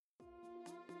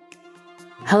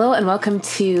Hello and welcome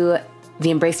to the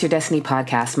Embrace Your Destiny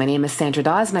podcast. My name is Sandra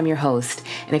Dawes and I'm your host.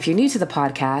 And if you're new to the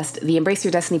podcast, the Embrace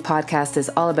Your Destiny podcast is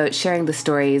all about sharing the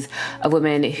stories of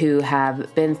women who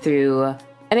have been through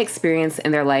an experience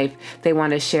in their life. They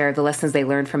want to share the lessons they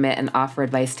learned from it and offer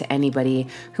advice to anybody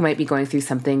who might be going through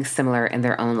something similar in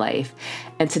their own life.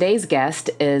 And today's guest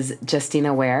is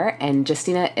Justina Ware, and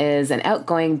Justina is an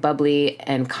outgoing, bubbly,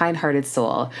 and kind-hearted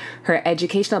soul. Her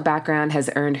educational background has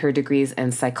earned her degrees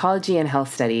in psychology and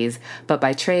health studies, but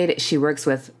by trade, she works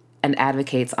with and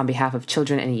advocates on behalf of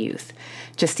children and youth.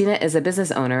 Justina is a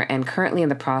business owner and currently in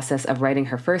the process of writing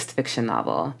her first fiction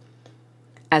novel.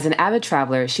 As an avid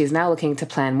traveler, she is now looking to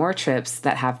plan more trips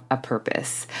that have a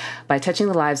purpose by touching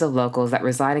the lives of locals that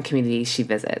reside in communities she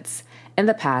visits. In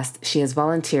the past, she has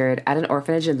volunteered at an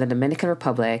orphanage in the Dominican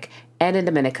Republic and in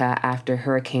Dominica after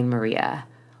Hurricane Maria.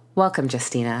 Welcome,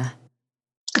 Justina.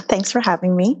 Thanks for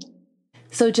having me.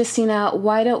 So, Justina,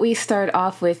 why don't we start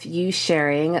off with you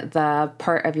sharing the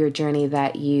part of your journey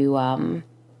that you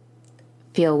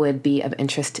feel would be of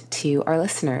interest to our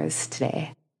listeners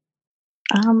today?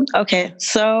 Okay,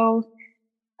 so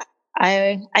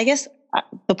I guess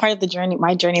the part of the journey,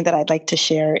 my journey that I'd like to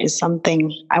share is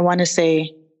something I want to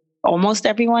say almost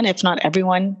everyone, if not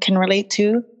everyone, can relate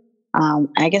to.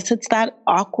 I guess it's that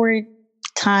awkward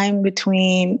time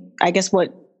between, I guess,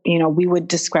 what we would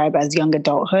describe as young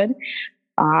adulthood.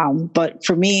 But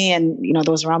for me and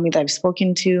those around me that I've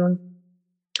spoken to,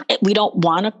 we don't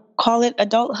want to call it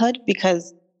adulthood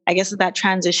because I guess that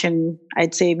transition,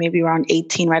 I'd say maybe around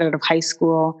 18, right out of high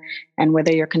school, and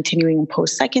whether you're continuing in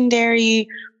post-secondary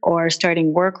or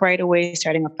starting work right away,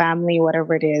 starting a family,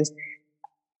 whatever it is,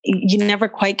 you never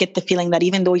quite get the feeling that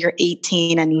even though you're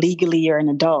 18 and legally you're an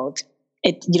adult,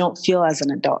 you don't feel as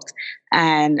an adult.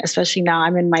 And especially now,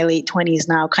 I'm in my late 20s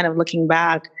now, kind of looking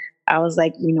back, I was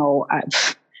like,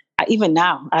 even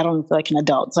now, I don't feel like an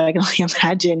adult. So I can only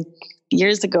imagine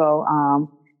years ago,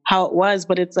 how it was,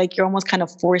 but it's like you're almost kind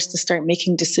of forced to start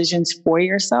making decisions for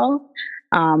yourself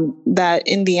that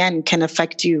in the end can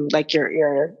affect you like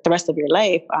your the rest of your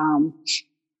life.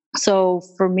 So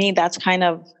for me, that's kind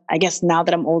of, I guess now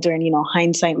that I'm older and,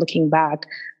 hindsight looking back,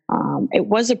 it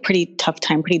was a pretty tough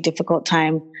time, pretty difficult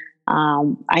time.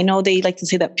 I know they like to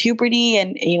say that puberty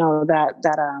and,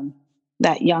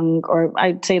 that young, or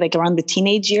I'd say like around the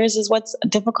teenage years is what's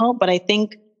difficult. But I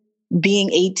think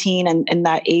being 18 and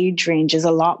that age range is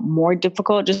a lot more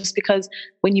difficult just because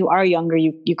when you are younger,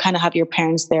 you kind of have your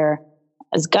parents there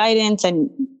as guidance and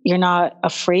you're not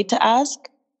afraid to ask.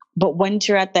 But once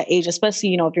you're at that age,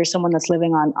 especially, if you're someone that's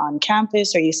living on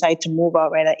campus or you decide to move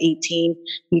out right at 18,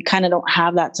 you kind of don't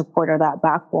have that support or that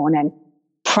backbone. And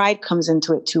pride comes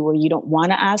into it too, where you don't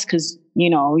want to ask because,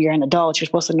 you're an adult. You're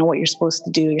supposed to know what you're supposed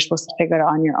to do. You're supposed to figure it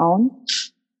out on your own.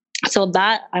 So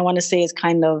that I want to say is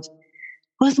kind of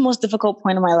was the most difficult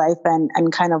point of my life and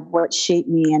kind of what shaped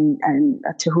me and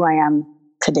to who I am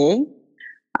today.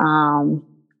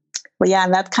 But yeah,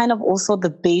 and that's kind of also the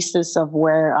basis of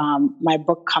where my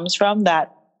book comes from,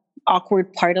 that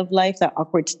awkward part of life, that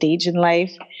awkward stage in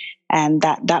life. And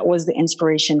that was the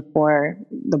inspiration for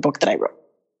the book that I wrote.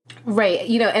 Right.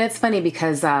 And it's funny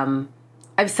because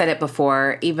I've said it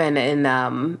before, even in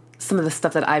some of the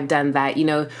stuff that I've done, that,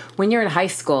 when you're in high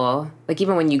school, like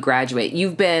even when you graduate,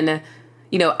 you've been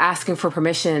asking for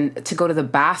permission to go to the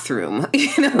bathroom,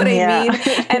 I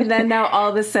mean? And then now all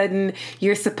of a sudden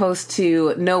you're supposed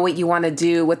to know what you want to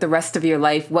do with the rest of your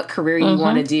life, what career you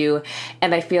want to do.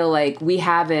 And I feel like we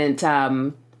haven't,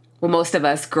 most of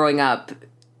us growing up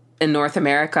in North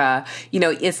America,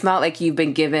 it's not like you've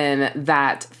been given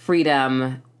that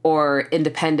freedom or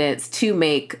independence to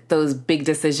make those big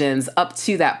decisions up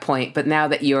to that point. But now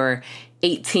that you're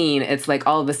 18, it's like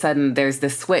all of a sudden there's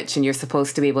this switch and you're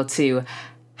supposed to be able to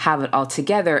have it all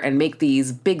together and make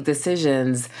these big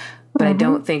decisions. But I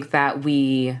don't think that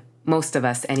most of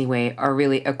us anyway, are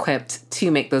really equipped to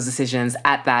make those decisions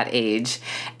at that age.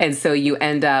 And so you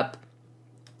end up,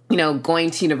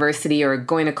 going to university or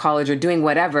going to college or doing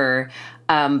whatever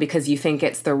because you think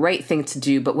it's the right thing to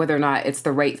do. But whether or not it's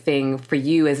the right thing for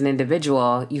you as an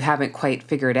individual, you haven't quite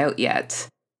figured out yet.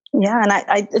 Yeah,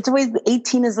 and it's always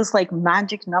 18 is this like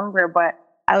magic number, but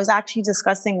I was actually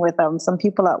discussing with some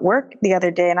people at work the other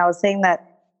day, and I was saying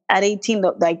that at 18,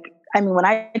 when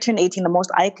I turned 18, the most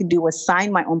I could do was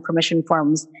sign my own permission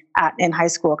forms in high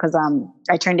school because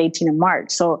I turned 18 in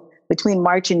March. So between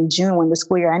March and June, when the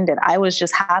school year ended, I was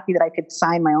just happy that I could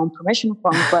sign my own permission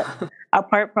forms. But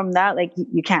apart from that, like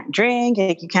you can't drink,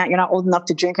 you're not old enough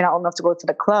to drink, you're not old enough to go to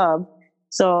the club.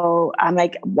 So I'm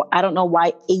like, I don't know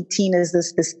why 18 is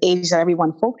this age that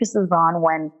everyone focuses on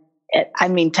when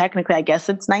technically, I guess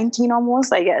it's 19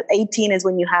 almost. I guess 18 is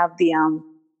when you have the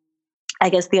I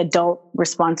guess, the adult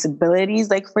responsibilities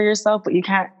like for yourself, but you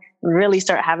can't really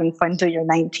start having fun till you're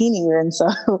 19 even. So,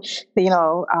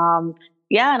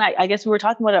 yeah. And I guess we were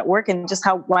talking about it at work and just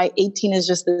how why 18 is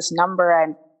just this number.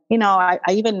 And, I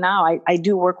even now I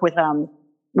do work with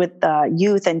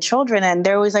youth and children, and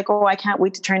they're always like, oh, I can't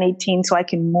wait to turn 18 so I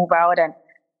can move out. And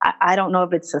I don't know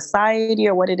if it's society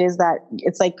or what it is that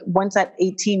it's like once at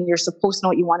 18, you're supposed to know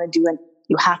what you want to do and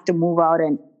you have to move out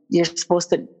and you're supposed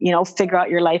to, figure out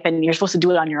your life and you're supposed to do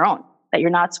it on your own. That you're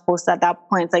not supposed to, at that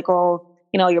point, it's like, oh,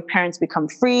 your parents become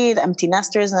free, the empty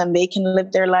nesters, and then they can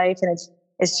live their life. And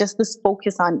it's just this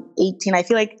focus on 18. I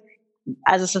feel like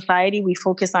as a society, we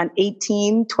focus on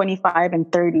 18, 25,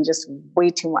 and 30 just way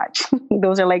too much.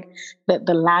 Those are like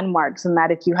the landmarks, and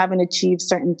that if you haven't achieved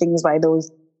certain things by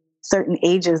those certain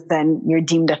ages, then you're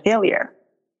deemed a failure.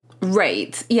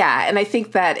 Right. Yeah. And I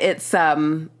think that it's,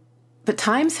 but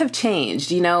times have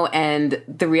changed, and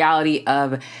the reality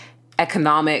of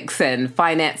economics and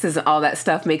finances and all that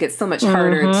stuff make it so much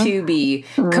harder to be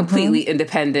completely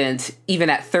independent, even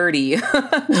at 30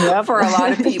 for a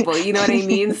lot of people. You know what I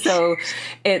mean? So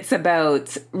it's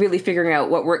about really figuring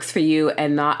out what works for you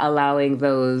and not allowing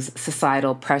those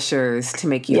societal pressures to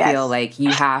make you feel like you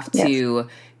have to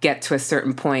get to a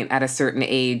certain point at a certain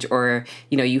age, or,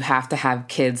 you have to have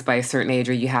kids by a certain age,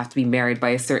 or you have to be married by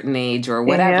a certain age or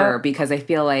whatever, because I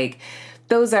feel like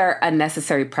those are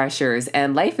unnecessary pressures,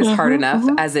 and life is hard enough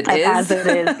as it is. As it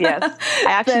is, yes.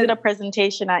 I actually did a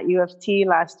presentation at U of T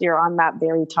last year on that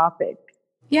very topic.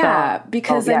 Yeah,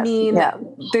 because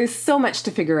there's so much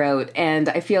to figure out, and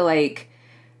I feel like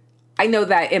I know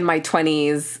that in my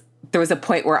 20s, there was a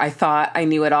point where I thought I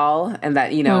knew it all and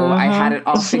that, I had it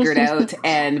all figured out.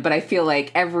 But I feel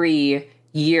like every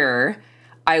year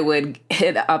I would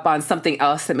hit up on something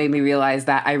else that made me realize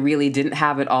that I really didn't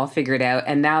have it all figured out.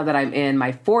 And now that I'm in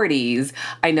my 40s,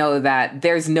 I know that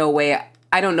there's no way,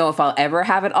 I don't know if I'll ever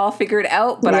have it all figured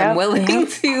out, but I'm willing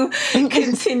to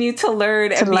continue to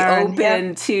learn and be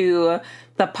open to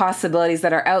the possibilities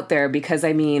that are out there, because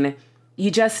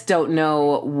you just don't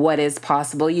know what is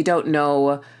possible. You don't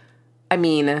know.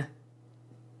 20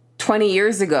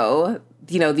 years ago,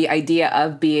 the idea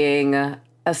of being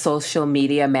a social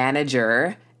media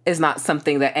manager is not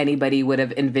something that anybody would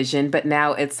have envisioned, but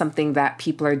now it's something that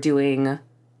people are doing,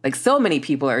 like so many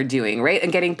people are doing, right?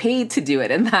 And getting paid to do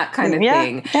it and that kind of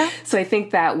thing. Yeah. So I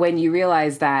think that when you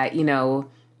realize that,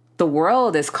 the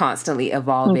world is constantly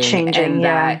evolving and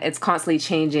that it's constantly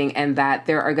changing, and that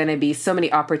there are going to be so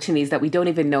many opportunities that we don't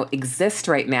even know exist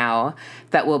right now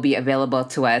that will be available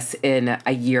to us in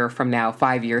a year from now,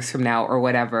 5 years from now, or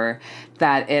whatever,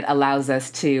 that it allows us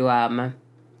to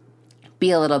be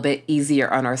a little bit easier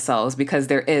on ourselves, because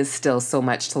there is still so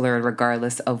much to learn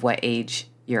regardless of what age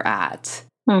you're at.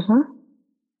 I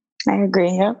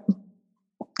agree. Yep.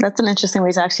 That's an interesting way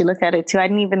to actually look at it too. I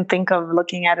didn't even think of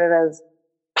looking at it as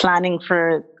planning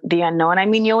for the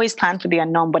unknown. You always plan for the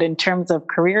unknown, but in terms of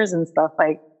careers and stuff,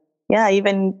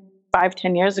 even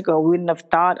 5-10 years ago, we wouldn't have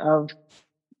thought of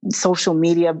social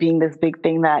media being this big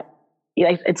thing that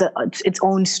it's its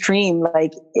own stream,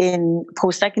 like in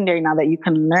post-secondary now that you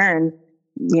can learn,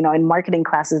 in marketing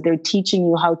classes, they're teaching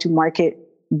you how to market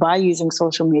by using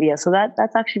social media. So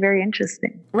that's actually very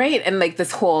interesting. Right. And like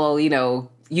this whole,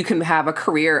 you can have a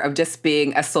career of just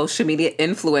being a social media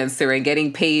influencer and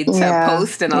getting paid to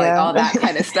post and all that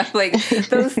kind of stuff. Like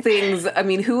those things,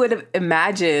 who would have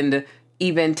imagined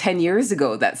even 10 years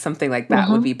ago that something like that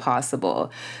would be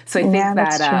possible? So I think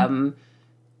that,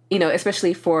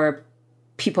 especially for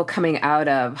people coming out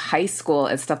of high school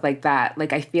and stuff like that,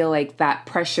 like I feel like that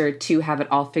pressure to have it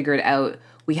all figured out,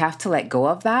 we have to let go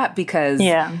of that, because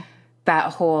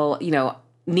that whole,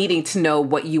 needing to know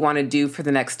what you want to do for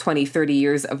the next 20, 30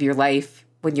 years of your life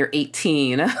when you're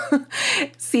 18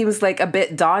 seems like a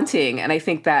bit daunting. And I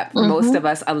think that for most of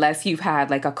us, unless you've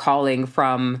had like a calling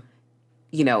from,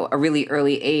 a really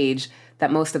early age,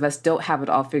 that most of us don't have it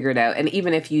all figured out. And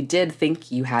even if you did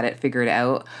think you had it figured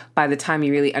out, by the time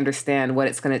you really understand what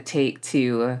it's going to take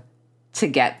to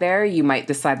get there, you might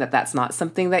decide that that's not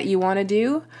something that you want to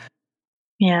do.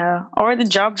 Yeah. Or the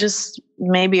job just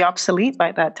may be obsolete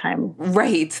by that time.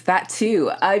 Right. That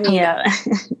too.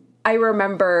 I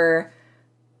remember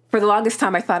for the longest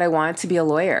time, I thought I wanted to be a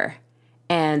lawyer.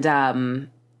 And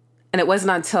it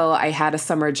wasn't until I had a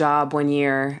summer job one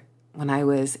year when I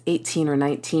was 18 or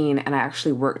 19, and I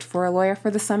actually worked for a lawyer for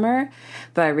the summer,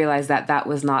 that I realized that that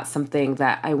was not something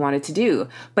that I wanted to do.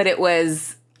 But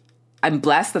I'm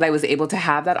blessed that I was able to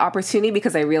have that opportunity,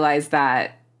 because I realized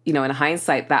that, in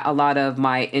hindsight, that a lot of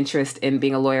my interest in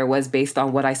being a lawyer was based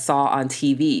on what I saw on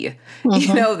TV,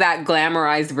 that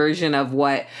glamorized version of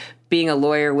what being a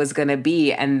lawyer was going to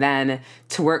be, and then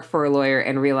to work for a lawyer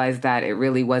and realize that it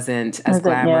really wasn't as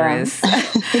glamorous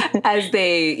as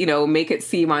they, you know, make it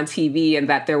seem on TV, and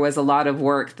that there was a lot of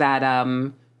work that,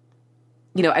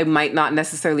 you know, I might not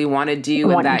necessarily want to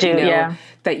do, and that, you know,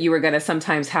 that you were going to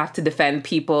sometimes have to defend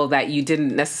people that you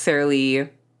didn't necessarily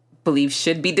believe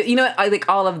should be, you know, like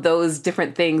all of those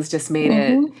different things just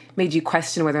made made you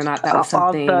question whether or not that was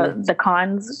something. All the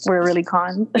cons were really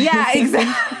cons. Yeah,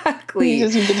 exactly.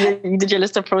 you did your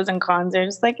list of pros and cons. You're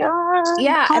just like,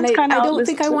 yeah, and I don't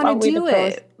think I want to do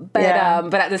it.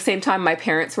 But but at the same time, my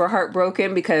parents were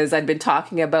heartbroken because I'd been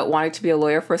talking about wanting to be a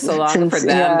lawyer for so long. For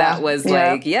them, that was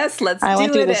like, yes, let's do it. I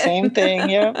went through the same thing,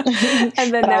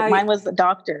 And then now mine was the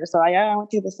doctor, so I went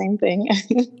through the same thing.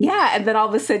 Yeah, and then all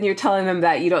of a sudden you're telling them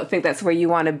that you don't think that's where you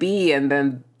want to be, and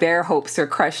then their hopes are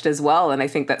crushed as well. And I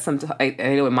think that I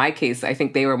know in my case, I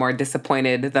think they were more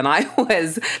disappointed than I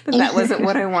was that wasn't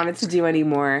what I wanted to do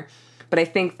anymore. But I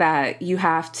think that you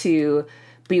have to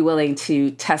be willing to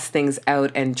test things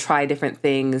out and try different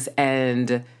things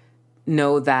and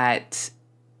know that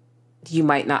you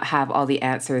might not have all the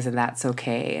answers, and that's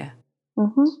okay.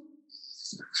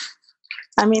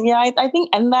 I mean, yeah, I think,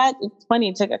 and that it's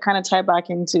funny to kind of tie back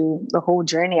into the whole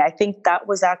journey. I think that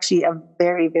was actually a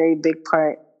very, very big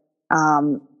part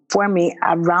for me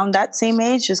around that same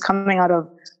age, just coming out of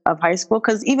high school.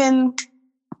 Because even,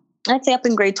 I'd say up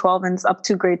in grade 12 and up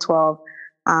to grade 12,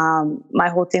 my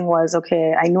whole thing was,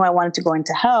 okay, I knew I wanted to go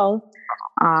into health.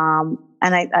 And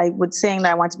I was saying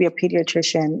that I wanted to be a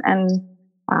pediatrician. And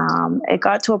it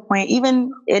got to a point,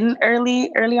 even in early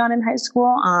on in high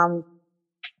school,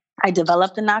 I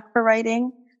developed a knack for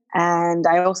writing. And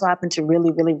I also happened to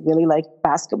really, really, really like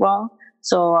basketball.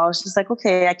 So I was just like,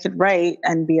 okay, I could write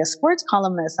and be a sports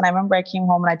columnist. And I remember I came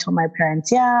home and I told my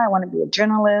parents, yeah, I want to be a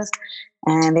journalist.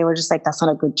 And they were just like, that's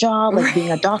not a good job. Like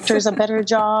being a doctor is a better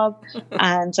job.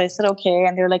 And so I said, okay.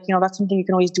 And they were like, you know, that's something you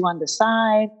can always do on the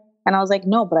side. And I was like,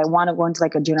 no, but I want to go into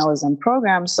like a journalism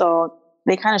program. So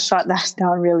they kind of shot that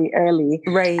down really early.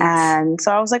 Right. And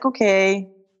so I was like, okay.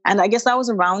 And I guess that was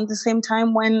around the same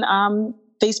time when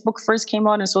Facebook first came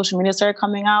out and social media started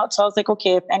coming out. So I was like,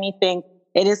 okay, if anything,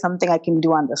 it is something I can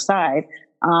do on the side.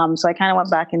 So I kind of went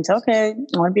back into, okay,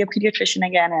 I want to be a pediatrician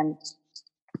again. And,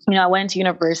 you know, I went to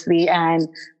university, and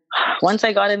once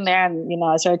I got in there and, you know,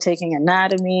 I started taking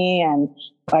anatomy and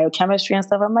biochemistry and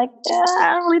stuff, I'm like, yeah,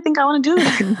 I don't really think I want to do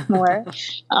this anymore.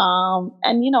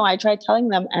 And, you know, I tried telling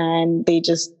them and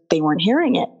they weren't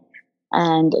hearing it.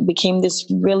 And it became this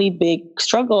really big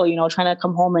struggle, you know, trying to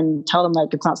come home and tell them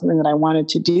like it's not something that I wanted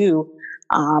to do.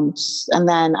 And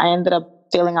then I ended up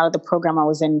failing out of the program I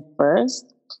was in first.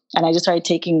 And I just started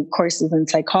taking courses in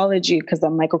psychology because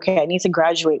I'm like, okay, I need to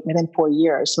graduate within 4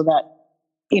 years so that,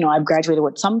 you know, I've graduated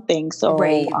with something. So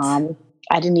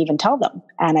I didn't even tell them.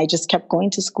 And I just kept going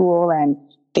to school, and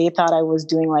they thought I was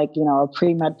doing like, you know, a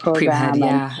pre-med program.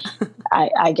 Yeah.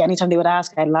 And anytime they would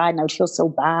ask, I lied, and I would feel so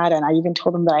bad. And I even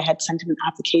told them that I had sent in an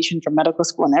application for medical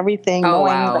school and everything,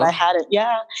 knowing that I had it.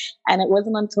 Yeah. And it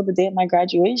wasn't until the day of my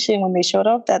graduation when they showed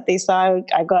up that they saw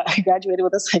I graduated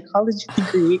with a psychology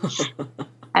degree.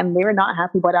 And they were not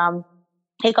happy. But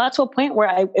it got to a point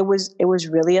where it was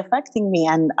really affecting me.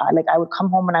 And like I would come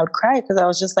home and I would cry because I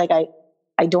was just like,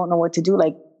 I don't know what to do.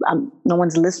 Like no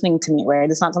one's listening to me,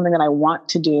 right? It's not something that I want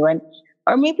to do.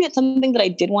 Or maybe it's something that I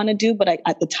did want to do, but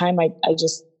at the time I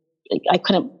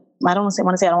couldn't, I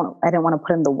didn't want to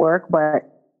put in the work, but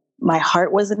my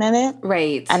heart wasn't in it.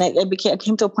 Right. And it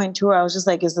came to a point too where I was just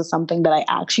like, is this something that I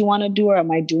actually want to do, or am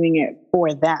I doing it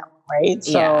for them? Right.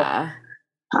 So, yeah.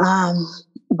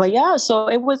 But yeah, so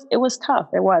it was tough.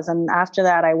 It was. And after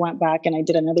that, I went back and I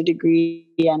did another degree.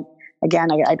 And again,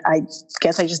 I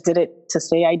guess I just did it to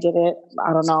say I did it.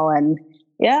 I don't know. And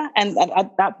yeah. And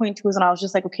at that point too, was when I was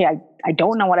just like, okay, I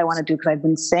don't know what I want to do, because I've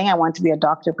been saying I want to be a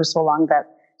doctor for so long that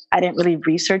I didn't really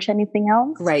research anything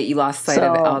else. Right. You lost sight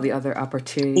of all the other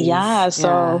opportunities. Yeah.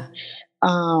 So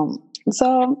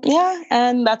yeah.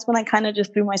 And that's when I kind of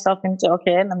just threw myself into,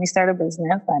 okay, let me start a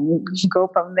business and go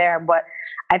from there. But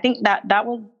I think that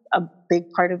was a big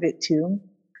part of it too.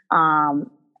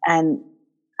 And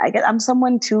I guess I'm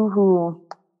someone too who,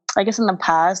 I guess in the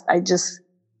past, I just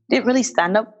didn't really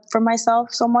stand up for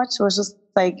myself so much. So it was just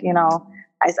like, you know,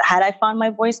 had I found my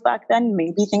voice back then,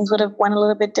 maybe things would have went a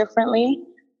little bit differently.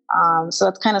 So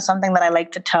that's kind of something that I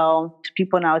like to tell to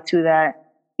people now too,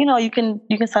 that, you know, you can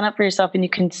stand up for yourself and you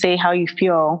can say how you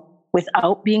feel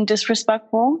without being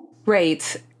disrespectful.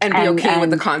 Right. And be okay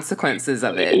with the consequences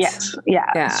of it. Yes.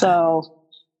 Yeah. So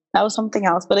that was something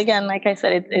else. But again, like I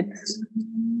said, it's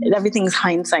everything's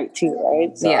hindsight too,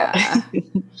 right? So. Yeah.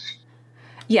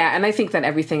 Yeah, and I think that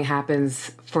everything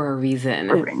happens for a reason,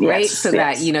 Yes, right? So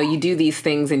that, yes. you do these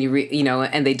things and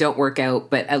and they don't work out,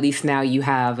 but at least now you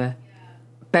have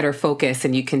better focus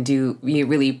and you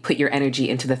really put your energy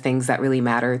into the things that really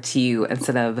matter to you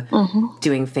instead of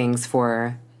doing things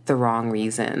for the wrong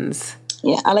reasons.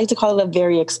 Yeah, I like to call it a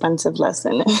very expensive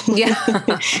lesson. Yeah.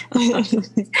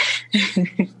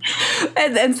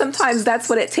 and sometimes that's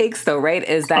what it takes though, right?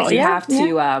 Is that you have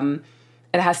to,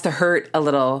 it has to hurt a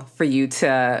little for you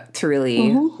to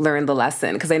really learn the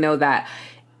lesson. Because I know that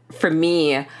for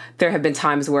me, there have been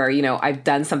times where, I've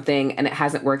done something and it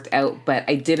hasn't worked out, but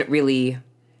I didn't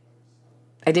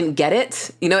get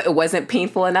it. It wasn't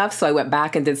painful enough. So I went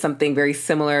back and did something very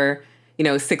similar,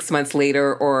 6 months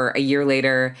later or a year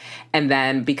later. And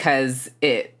then because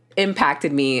it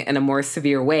impacted me in a more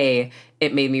severe way,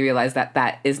 it made me realize that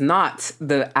that is not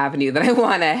the avenue that I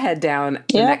want to head down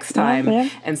the next time. Yeah.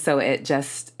 And so it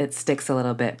sticks a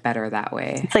little bit better that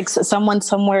way. It's like someone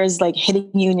somewhere is like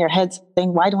hitting you in your head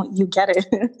saying, why don't you get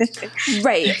it?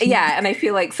 Right. Yeah. And I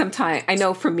feel like sometimes, I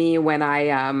know for me, when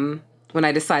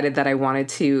I decided that I wanted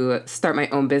to start my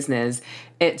own business,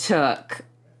 it took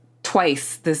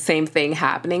twice the same thing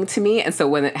happening to me. And so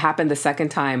when it happened the second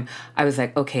time, I was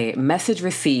like, okay, message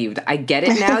received. I get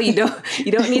it now. You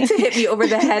don't need to hit me over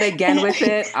the head again with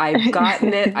it. I've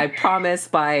gotten it. I promise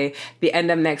by the end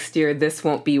of next year, this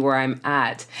won't be where I'm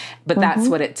at. But that's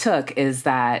what it took, is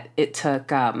that it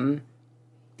took, having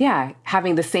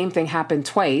the same thing happen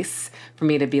twice for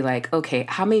me to be like, okay,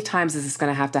 how many times is this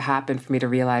going to have to happen for me to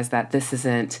realize that this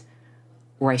isn't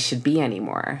where I should be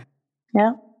anymore?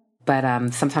 Yeah. But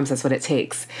sometimes that's what it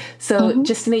takes. So,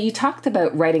 Justina, you talked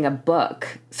about writing a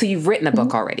book. So you've written a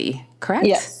book already, correct?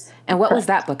 Yes. And what was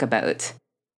that book about?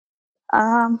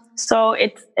 So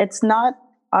it's not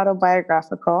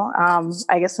autobiographical.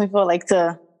 I guess some people like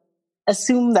to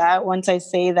assume that once I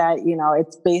say that,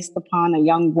 it's based upon a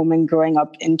young woman growing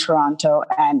up in Toronto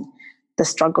and the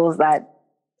struggles that,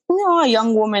 a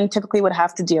young woman typically would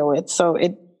have to deal with. So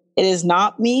it is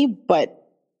not me, but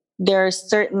there are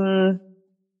certain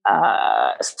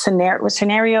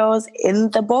scenarios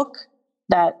in the book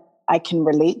that I can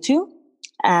relate to.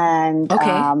 And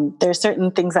there are certain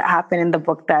things that happen in the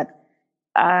book that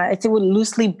it was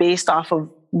loosely based off of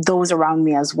those around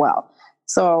me as well.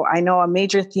 So I know a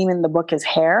major theme in the book is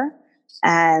hair.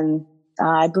 And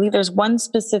I believe there's one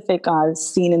specific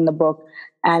scene in the book,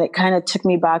 and it kind of took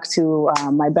me back to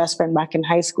my best friend back in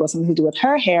high school, something to do with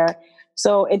her hair.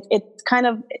 So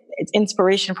it's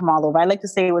inspiration from all over. I like to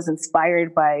say it was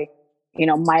inspired by,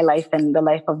 my life and the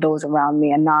life of those around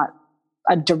me, and not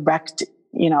a direct,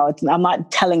 I'm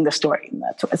not telling the story.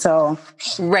 So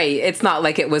right. It's not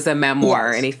like it was a memoir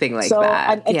or anything like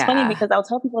that. It's funny because I'll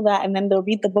tell people that, and then they'll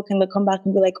read the book and they'll come back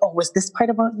and be like, oh, was this part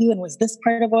about you? And was this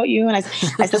part about you? And I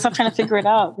still stop trying to figure it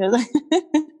out.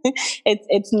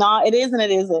 It's not, it is and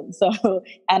it isn't. So,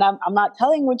 and I'm not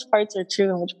telling which parts are true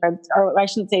and which parts, or I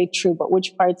shouldn't say true, but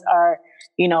which parts are,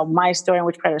 my story and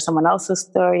which part are someone else's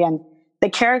story. And the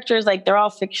characters, like, they're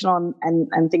all fictional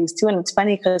and things too. And it's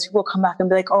funny because people come back and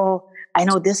be like, oh, I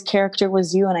know this character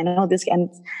was you, and I know this, and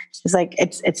it's like,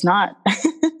 it's not.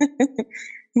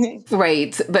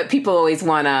 Right. But people always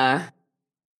want to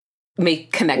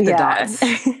connect the dots.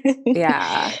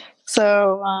 Yeah.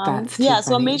 So,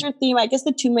 so a major theme, I guess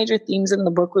the two major themes in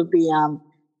the book would be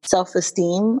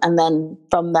self-esteem, and then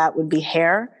from that would be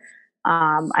hair.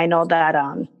 I know that,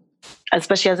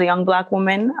 especially as a young Black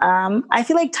woman, I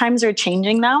feel like times are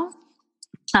changing now,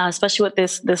 especially with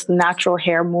this natural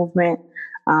hair movement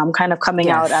kind of coming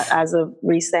out as of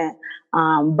recent.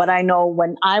 But I know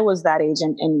when I was that age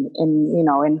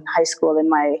in high school, in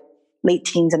my late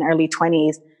teens and early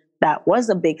 20s, that was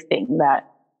a big thing,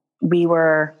 that we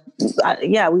were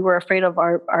afraid of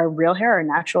our real hair, our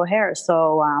natural hair.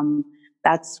 So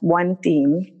that's one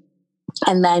theme.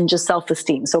 And then just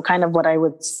self-esteem. So kind of what I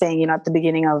was saying, at the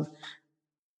beginning of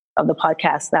the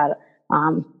podcast, that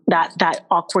that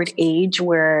awkward age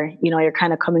where, you're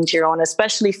kind of coming to your own,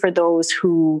 especially for those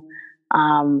who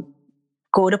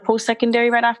go to post-secondary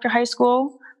right after high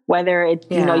school, whether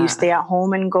you stay at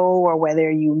home and go, or whether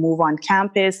you move on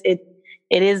campus,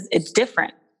 it's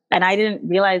different. And I didn't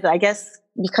realize, I guess,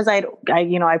 because I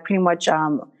pretty much,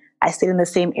 I stayed in the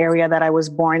same area that I was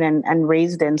born and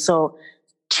raised in. So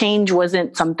change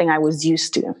wasn't something I was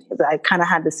used to. I kind of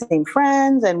had the same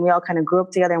friends, and we all kind of grew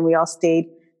up together, and we all stayed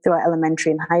throughout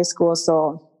elementary and high school.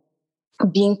 So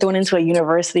being thrown into a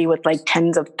university with like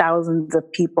tens of thousands of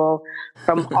people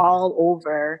from all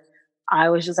over, I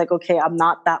was just like, okay, I'm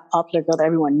not that popular girl that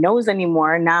everyone knows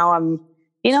anymore. Now I'm,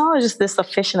 just this a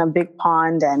fish in a big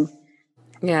pond.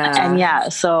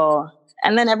 So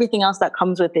and then everything else that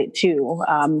comes with it too.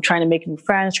 Trying to make new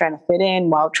friends, trying to fit in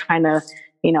while trying to,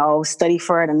 study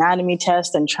for an anatomy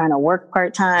test and trying to work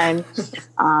part-time.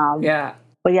 Yeah.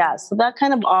 But yeah, so that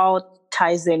kind of all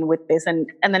ties in with this. And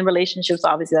then relationships,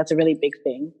 obviously, that's a really big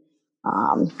thing.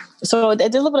 So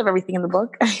there's a little bit of everything in the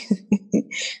book. A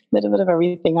little bit of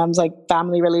everything. I was like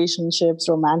family relationships,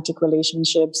 romantic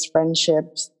relationships,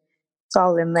 friendships. It's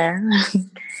all in there.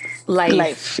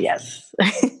 Life, yes.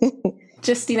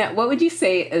 Justina, what would you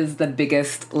say is the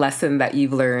biggest lesson that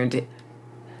you've learned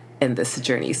in this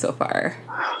journey so far?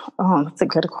 Oh, that's a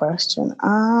good question.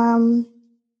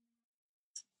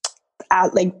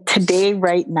 Like today,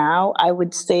 right now, I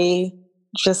would say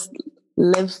just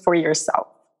live for yourself.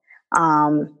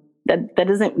 That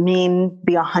doesn't mean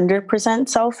be 100%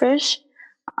 selfish.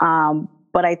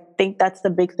 But I think that's the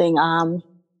big thing.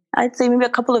 I'd say maybe a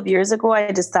couple of years ago,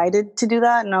 I decided to do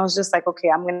that. And I was just like, okay,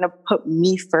 I'm going to put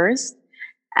me first.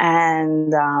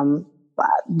 And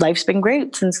life's been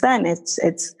great since then.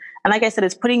 And like I said,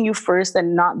 it's putting you first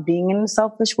and not being in a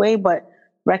selfish way, but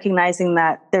recognizing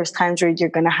that there's times where you're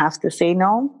going to have to say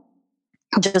no,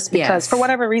 just because for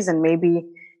whatever reason, maybe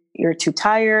you're too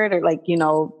tired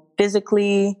or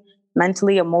physically,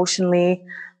 mentally, emotionally.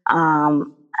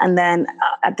 And then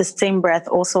at the same breath,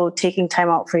 also taking time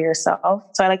out for yourself.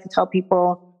 So I like to tell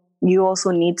people, you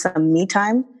also need some me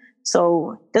time.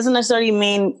 So it doesn't necessarily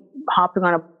mean hopping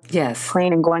on a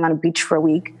plane and going on a beach for a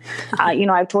week.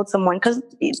 I've told someone, because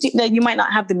you might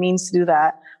not have the means to do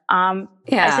that. I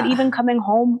said, even coming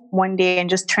home one day and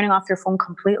just turning off your phone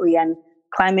completely and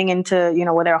climbing into,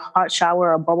 whether a hot shower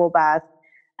or a bubble bath.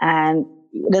 And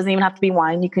it doesn't even have to be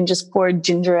wine. You can just pour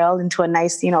ginger ale into a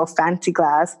nice, fancy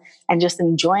glass and just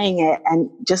enjoying it and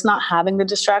just not having the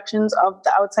distractions of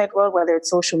the outside world, whether it's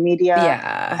social media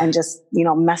and just,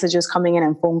 messages coming in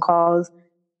and phone calls.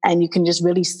 And you can just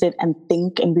really sit and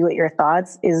think and be with your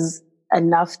thoughts is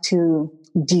enough to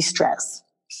de-stress.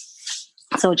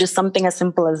 So just something as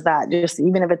simple as that, just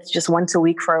even if it's just once a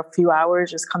week for a few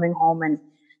hours, just coming home and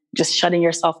just shutting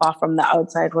yourself off from the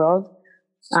outside world.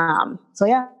 So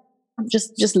yeah,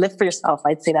 just live for yourself.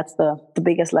 I'd say that's the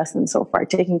biggest lesson so far,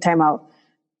 taking time out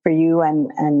for you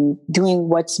and doing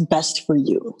what's best for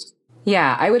you.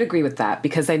 Yeah, I would agree with that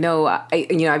because I know,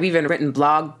 I've even written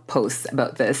blog posts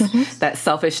about this, that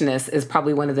selfishness is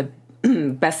probably one of the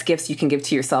best gifts you can give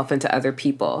to yourself and to other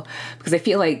people. Because I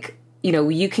feel like,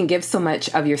 you can give so much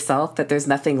of yourself that there's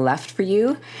nothing left for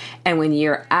you. And when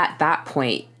you're at that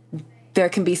point, there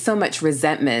can be so much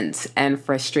resentment and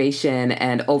frustration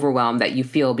and overwhelm that you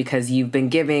feel because you've been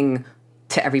giving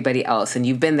to everybody else and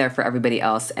you've been there for everybody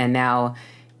else. And now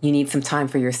you need some time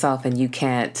for yourself and you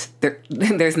can't,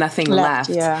 there's nothing left.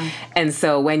 Yeah. And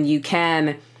so when you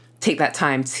can take that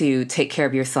time to take care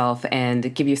of yourself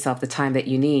and give yourself the time that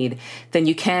you need, then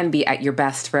you can be at your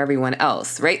best for everyone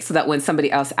else, right? So that when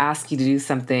somebody else asks you to do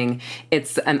something,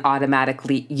 it's an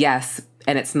automatically yes.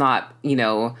 And it's not,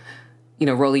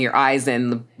 rolling your eyes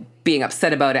and being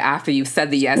upset about it after you've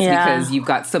said the yes because you've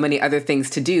got so many other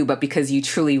things to do, but because you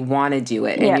truly want to do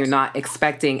it and you're not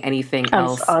expecting anything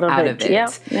else out of it.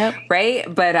 Yep. Right?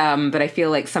 But I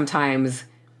feel like sometimes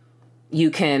you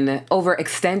can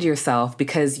overextend yourself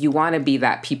because you want to be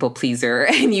that people pleaser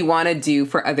and you want to do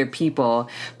for other people,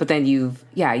 but then you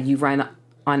run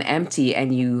on empty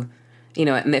and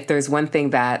and if there's one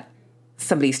thing that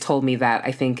somebody's told me that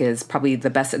I think is probably the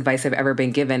best advice I've ever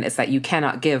been given is that you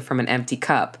cannot give from an empty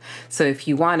cup. So if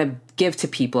you want to give to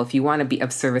people, if you want to be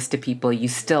of service to people, you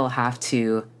still have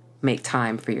to make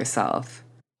time for yourself.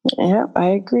 Yeah, I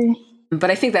agree. But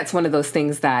I think that's one of those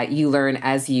things that you learn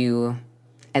as you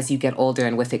get older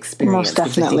and with experience. Most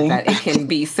definitely. I think that it can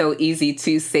be so easy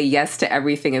to say yes to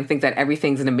everything and think that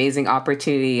everything's an amazing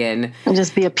opportunity and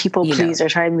just be a people pleaser,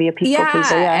 try and be a people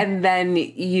pleaser. Yeah. And then,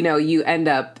 you end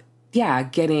up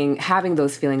having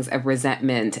those feelings of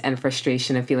resentment and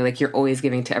frustration and feeling like you're always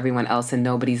giving to everyone else and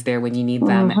nobody's there when you need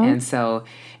them. And so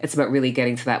it's about really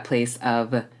getting to that place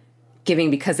of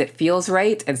giving because it feels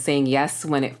right and saying yes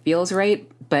when it feels right,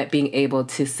 but being able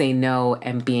to say no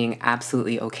and being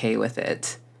absolutely okay with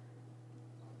it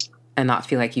and not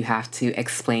feel like you have to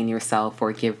explain yourself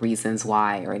or give reasons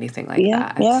why or anything like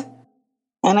that. Yeah.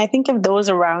 And I think if those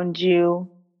around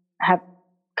you have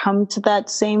come to that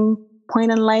same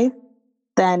point in life,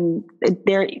 then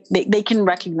they can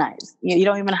recognize. You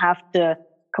don't even have to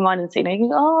come on and say, and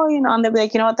they'll be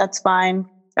like, what, that's fine.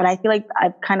 And I feel like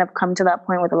I've kind of come to that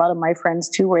point with a lot of my friends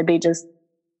too, where they just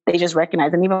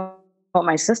recognize, and even with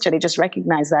my sister, they just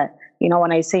recognize that,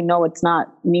 when I say no, it's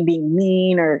not me being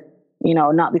mean or,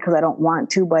 not because I don't want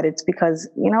to, but it's because,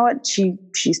 you know what,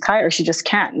 she's tired, or she just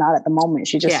can't, not at the moment.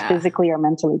 She just physically or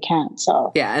mentally can't.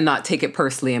 So yeah, and not take it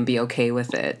personally and be okay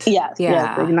with it. Yes,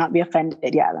 not be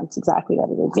offended. Yeah, that's exactly what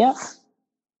it is. Yeah.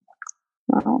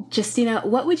 Justina,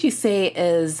 what would you say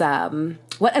is,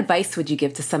 what advice would you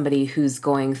give to somebody who's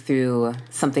going through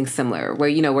something similar,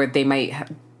 where they might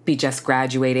be just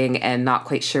graduating and not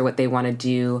quite sure what they want to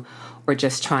do, or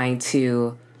just trying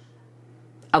to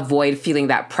avoid feeling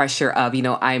that pressure of,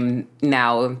 I'm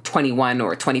now 21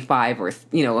 or 25 or,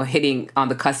 hitting on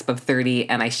the cusp of 30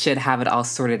 and I should have it all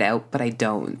sorted out, but I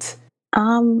don't?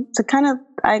 So kind of,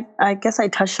 I guess I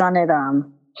touched on it.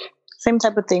 Same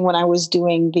type of thing when I was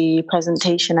doing the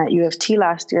presentation at U of T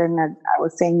last year. And I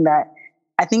was saying that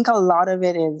I think a lot of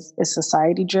it is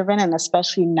society driven. And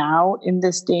especially now in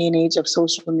this day and age of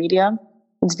social media,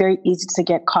 it's very easy to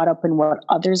get caught up in what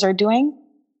others are doing.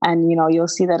 And, you'll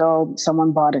see that,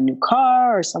 someone bought a new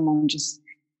car, or someone just,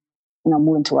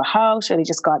 moved into a house, or they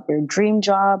just got their dream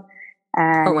job.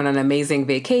 Or went on an amazing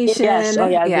vacation. Yes. Oh,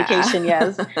 yeah. Vacation.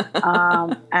 Yes.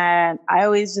 And I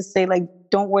always just say,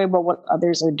 don't worry about what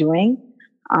others are doing.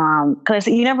 Because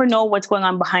you never know what's going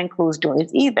on behind closed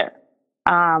doors either.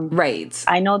 Right.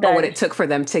 I know that. Or what it took for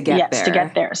them to get there. Yes, to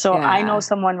get there. So I know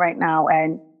someone right now,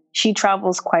 and she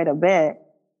travels quite a bit.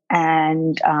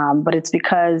 And, but it's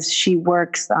because she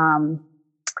works for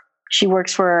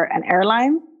an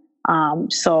airline.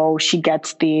 So she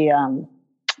gets the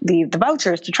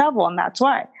vouchers to travel, and that's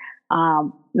why.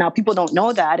 Now people don't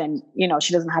know that, and,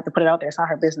 she doesn't have to put it out there. It's not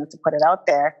her business to put it out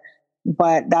there,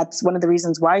 but that's one of the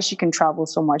reasons why she can travel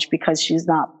so much, because she's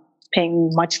not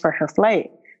paying much for her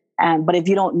flight. But if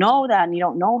you don't know that and you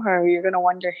don't know her, you're going to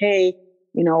wonder, hey,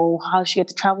 how she get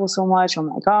to travel so much? Oh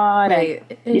my God.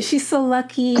 Right. And she's so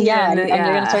lucky. Yeah. And you're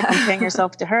going to start comparing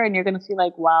yourself to her, and you're going to feel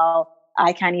like, wow,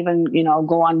 I can't even,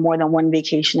 go on more than one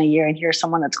vacation a year. And here's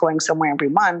someone that's going somewhere every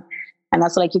month. And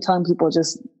that's what I keep telling people,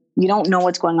 just, you don't know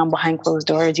what's going on behind closed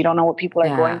doors. You don't know what people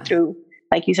are going through.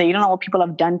 Like you said, you don't know what people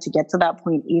have done to get to that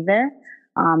point either.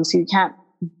 So you can't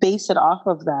base it off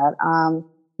of that.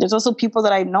 There's also people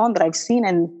that I've known, that I've seen,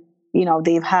 and,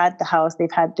 they've had the house,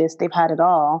 they've had this, they've had it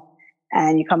all.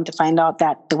 And you come to find out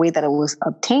that the way that it was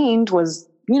obtained was,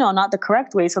 not the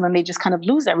correct way. So then they just kind of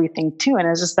lose everything too. And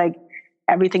it's just like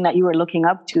everything that you were looking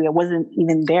up to, it wasn't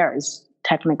even theirs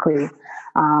technically.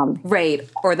 Right.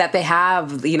 Or that they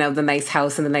have, the nice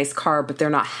house and the nice car, but they're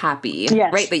not happy.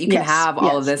 Yes. Right. That you can have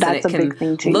all of this, and it can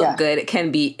look good. It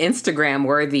can be Instagram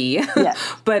worthy,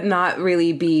 but not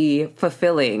really be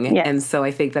fulfilling. Yes. And so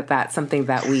I think that that's something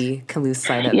that we can lose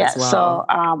sight of as well. So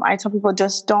I tell people,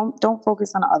 just don't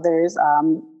focus on others.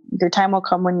 Your time will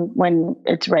come when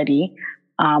it's ready.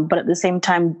 But at the same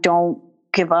time, don't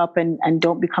give up and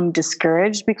don't become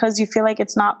discouraged because you feel like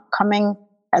it's not coming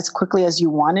as quickly as you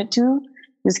want it to.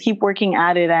 Just keep working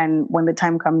at it, and when the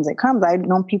time comes, it comes. I've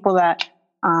known people that,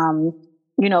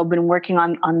 been working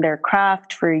on their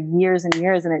craft for years and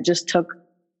years, and it just took,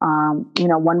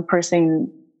 one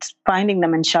person finding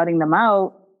them and shouting them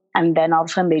out, and then all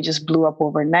of a sudden they just blew up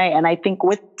overnight. And I think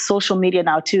with social media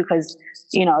now too, because,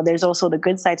 there's also the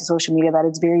good side to social media, that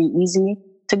it's very easy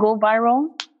to go viral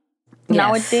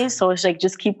nowadays. So it's like,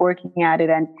 just keep working at it,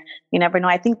 and you never know.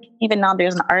 I think even now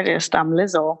there's an artist,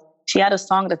 Lizzo. She had a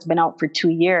song that's been out for 2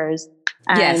 years,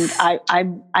 and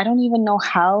I don't even know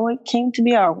how it came to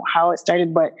be or how it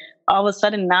started, but all of a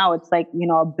sudden now it's like,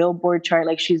 a Billboard chart,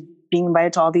 like she's being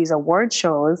invited to all these award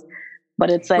shows, but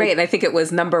it's like, right. And I think it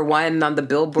was #1 on the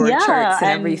Billboard charts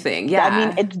and everything. Yeah. I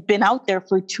mean, it's been out there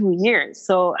for 2 years.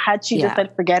 So had she just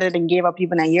said, forget it and gave up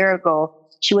even a year ago,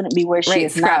 she wouldn't be where she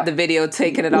is now. Scrap the video,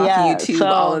 taking it off YouTube, so,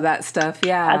 all of that stuff.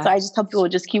 Yeah. So I just tell people,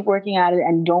 just keep working at it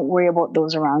and don't worry about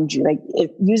those around you. Like,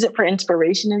 use it for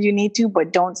inspiration if you need to,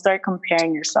 but don't start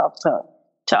comparing yourself to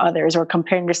others, or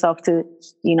comparing yourself to,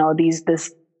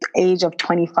 this age of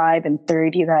 25 and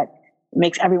 30 that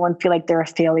makes everyone feel like they're a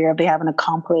failure if they haven't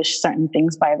accomplished certain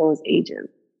things by those ages.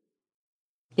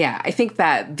 Yeah. I think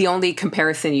that the only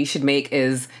comparison you should make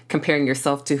is comparing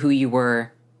yourself to who you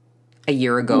were a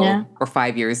year ago or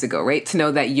 5 years ago, right? To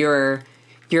know that your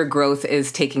growth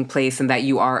is taking place and that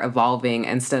you are evolving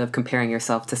instead of comparing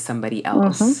yourself to somebody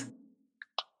else. Mm-hmm.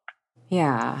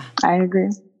 Yeah. I agree.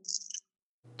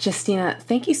 Justina,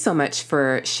 thank you so much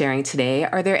for sharing today.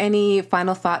 Are there any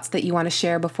final thoughts that you want to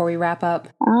share before we wrap up?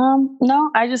 No,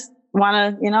 I just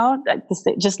want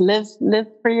to, just live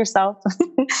for yourself.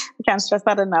 I can't stress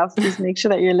that enough. Just make sure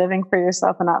that you're living for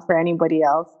yourself and not for anybody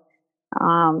else.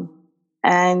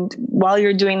 And while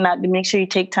you're doing that, make sure you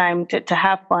take time to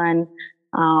have fun,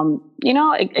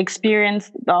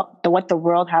 experience what the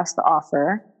world has to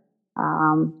offer.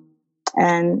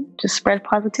 and just spread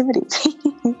positivity.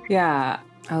 Yeah,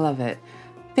 I love it.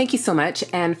 Thank you so much.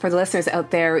 And for the listeners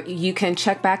out there, you can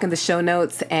check back in the show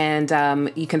notes and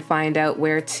you can find out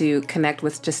where to connect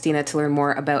with Justina to learn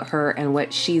more about her and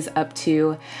what she's up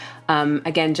to.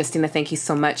 Again, Justina, thank you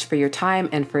so much for your time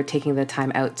and for taking the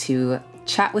time out to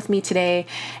chat with me today.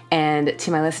 And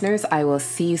to my listeners, I will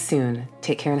see you soon.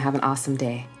 Take care and have an awesome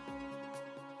day.